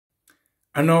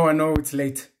I know, it's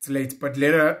late, but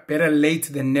better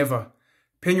late than never.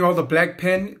 Pen you all the black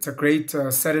pen. It's a great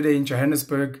Saturday in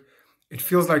Johannesburg. It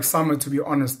feels like summer, to be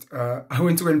honest. I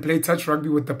went to go and play touch rugby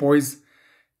with the boys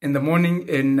in the morning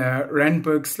in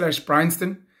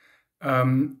Randburg/Bryanston.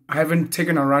 I haven't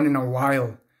taken a run in a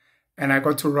while, and I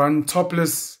got to run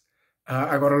topless.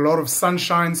 I got a lot of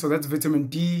sunshine, so that's vitamin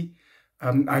D.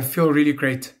 I feel really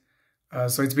great.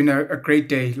 So it's been a great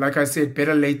day. Like I said,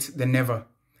 better late than never.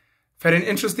 I've had an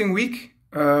interesting week.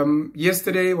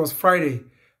 Yesterday was Friday.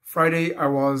 Friday, I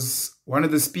was one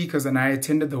of the speakers and I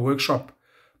attended the workshop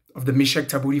of the Meshack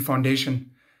Tabudi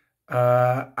Foundation.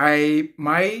 What I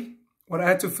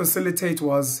had to facilitate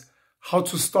was how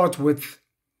to start with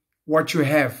what you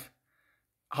have,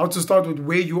 how to start with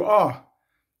where you are.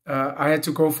 I had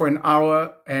to go for an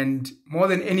hour, and more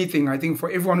than anything, I think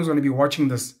for everyone who's going to be watching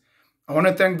this, I want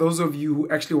to thank those of you who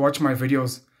actually watch my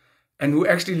videos and who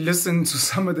actually listen to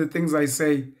some of the things I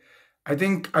say. I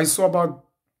think I saw about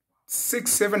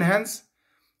 6-7 hands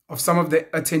of some of the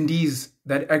attendees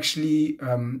that actually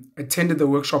attended the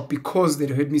workshop because they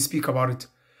heard me speak about it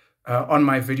on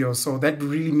my video. So that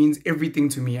really means everything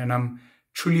to me, and I'm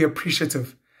truly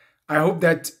appreciative. I hope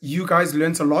that you guys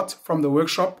learned a lot from the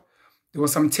workshop. There were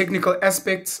some technical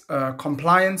aspects,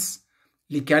 compliance,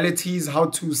 legalities, how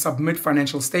to submit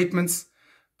financial statements,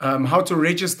 how to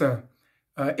register,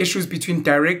 issues between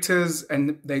directors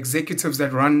and the executives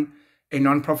that run a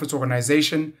non-profit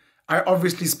organization. I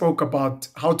obviously spoke about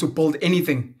how to build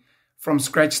anything from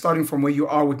scratch, starting from where you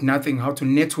are with nothing, how to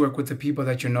network with the people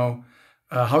that you know,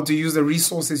 how to use the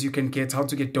resources you can get, how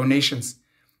to get donations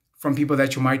from people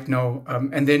that you might know.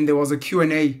 And then there was a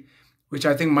Q&A, which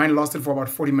I think mine lasted for about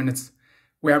 40 minutes,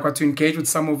 where I got to engage with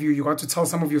some of you. You got to tell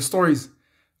some of your stories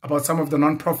about some of the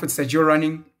non-profits that you're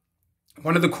running.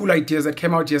 One of the cool ideas that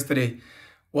came out yesterday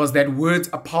was that words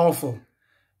are powerful.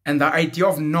 And the idea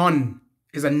of non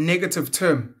is a negative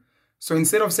term. So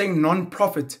instead of saying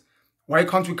non-profit, why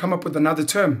can't we come up with another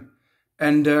term?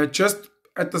 And just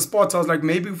at the spot, I was like,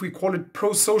 maybe if we call it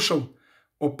pro-social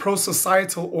or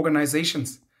pro-societal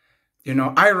organizations. You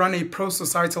know, I run a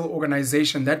pro-societal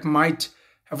organization that might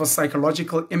have a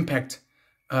psychological impact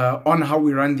on how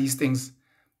we run these things.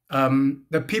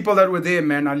 The people that were there,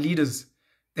 man, are leaders.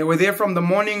 They were there from the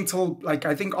morning till, like,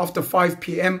 I think after 5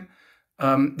 p.m.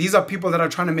 These are people that are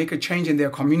trying to make a change in their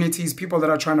communities, people that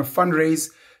are trying to fundraise,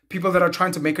 people that are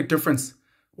trying to make a difference.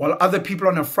 While other people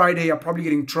on a Friday are probably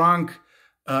getting drunk,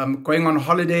 going on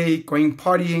holiday, going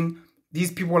partying.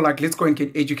 These people are like, let's go and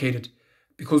get educated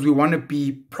because we want to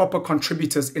be proper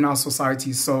contributors in our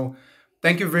society. So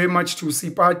thank you very much to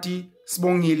Sipati,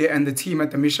 Sbongile, and the team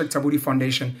at the Meshack Tabudi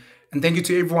Foundation. And thank you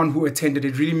to everyone who attended.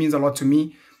 It really means a lot to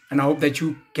me. And I hope that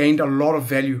you gained a lot of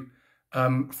value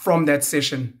from that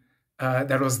session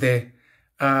that was there.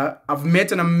 I've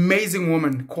met an amazing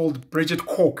woman called Bridget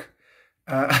Corke.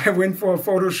 I went for a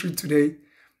photo shoot today.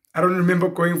 I don't remember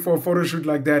going for a photo shoot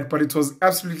like that, but it was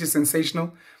absolutely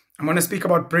sensational. I'm going to speak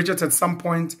about Bridget at some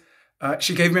point.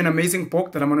 She gave me an amazing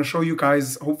book that I'm going to show you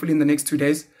guys, hopefully in the next 2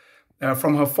 days,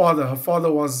 from her father. Her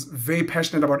father was very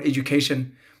passionate about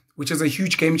education, which is a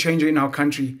huge game changer in our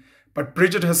country. But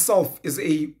Bridget herself is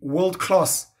a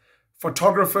world-class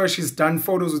photographer. She's done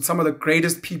photos with some of the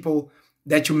greatest people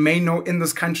that you may know in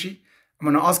this country. I'm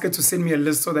going to ask her to send me a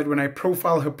list so that when I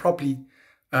profile her properly,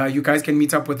 you guys can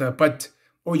meet up with her.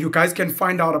 Or you guys can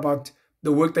find out about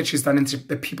the work that she's done and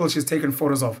the people she's taken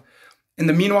photos of. In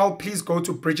the meanwhile, please go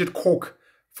to Bridget Corke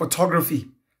Photography.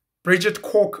 Bridget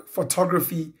Corke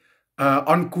Photography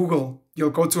on Google.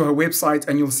 You'll go to her website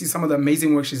and you'll see some of the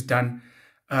amazing work she's done.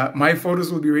 My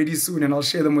photos will be ready soon and I'll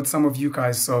share them with some of you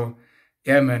guys. So,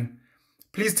 yeah, man.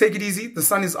 Please take it easy. The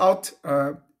sun is out.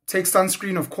 Take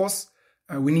sunscreen, of course.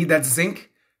 We need that zinc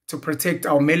to protect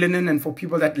our melanin. And for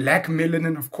people that lack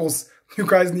melanin, of course, you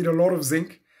guys need a lot of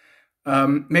zinc.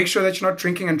 Make sure that you're not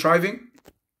drinking and driving.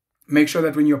 Make sure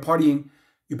that when you're partying,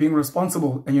 you're being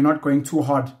responsible and you're not going too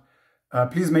hard.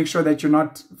 Please make sure that you're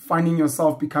not finding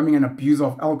yourself becoming an abuser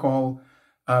of alcohol.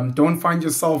 Don't find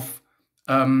yourself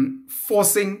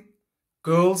forcing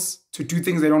girls to do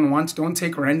things they don't want. Don't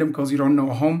take random girls you don't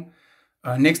know home.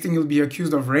 Next thing, you'll be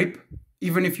accused of rape,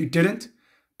 even if you didn't.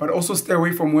 But also stay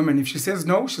away from women. If she says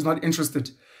no, she's not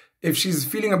interested. If she's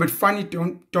feeling a bit funny,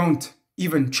 don't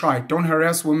even try. Don't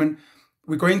harass women.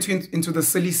 We're going into the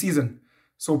silly season.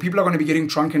 So people are going to be getting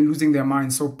drunk and losing their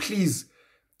minds. So please,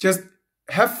 just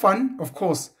have fun, of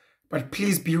course, but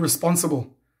please be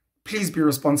responsible. Please be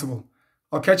responsible.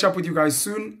 I'll catch up with you guys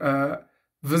soon,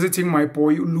 visiting my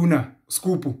boy Luna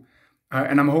Skupu.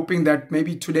 And I'm hoping that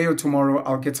maybe today or tomorrow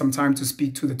I'll get some time to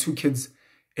speak to the 2 kids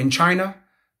in China,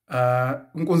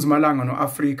 Nkunzmalanga no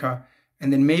Africa,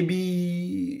 And then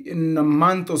maybe in a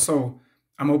month or so,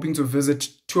 I'm hoping to visit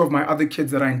 2 of my other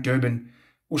kids that are in Durban,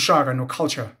 Ushaka, no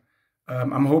culture.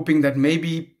 I'm hoping that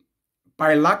maybe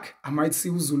by luck, I might see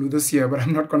Uzulu this year, but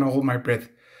I'm not going to hold my breath.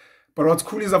 But what's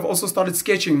cool is I've also started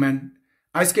sketching, man.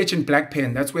 I sketch in black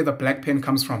pen. That's where the black pen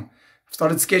comes from. I've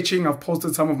started sketching. I've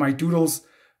posted some of my doodles,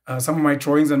 some of my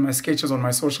drawings and my sketches on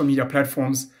my social media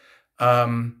platforms.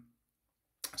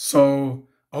 So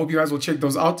I hope you guys will check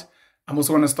those out. I'm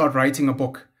also going to start writing a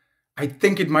book. I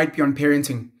think it might be on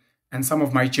parenting and some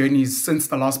of my journeys since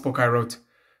the last book I wrote.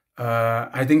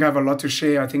 I think I have a lot to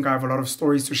share. I think I have a lot of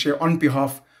stories to share on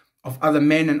behalf of other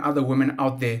men and other women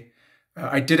out there.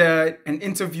 I did an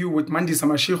interview with Mandisa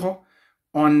Mashiro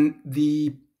on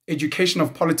the education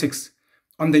of politics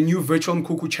on the new Virtual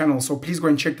Mkuku channel. So please go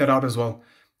and check that out as well.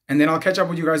 And then I'll catch up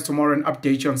with you guys tomorrow and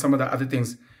update you on some of the other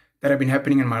things that have been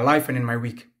happening in my life and in my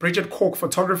week. Bridget Corke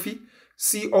Photography,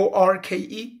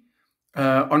 Corke,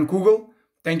 on Google.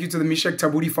 Thank you to the Meshack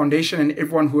Tabudi Foundation and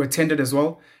everyone who attended as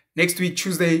well. Next week,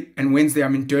 Tuesday and Wednesday,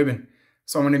 I'm in Durban.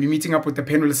 So I'm going to be meeting up with the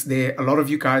panelists there. A lot of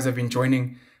you guys have been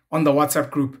joining on the WhatsApp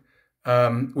group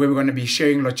where we're going to be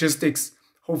sharing logistics.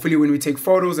 Hopefully when we take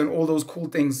photos and all those cool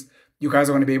things, you guys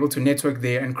are going to be able to network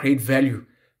there and create value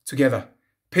together.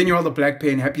 Penny all the black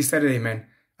pen. Happy Saturday, man.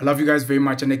 I love you guys very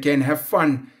much. And again, have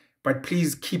fun, but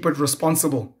please keep it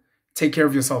responsible. Take care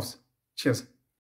of yourselves. Cheers.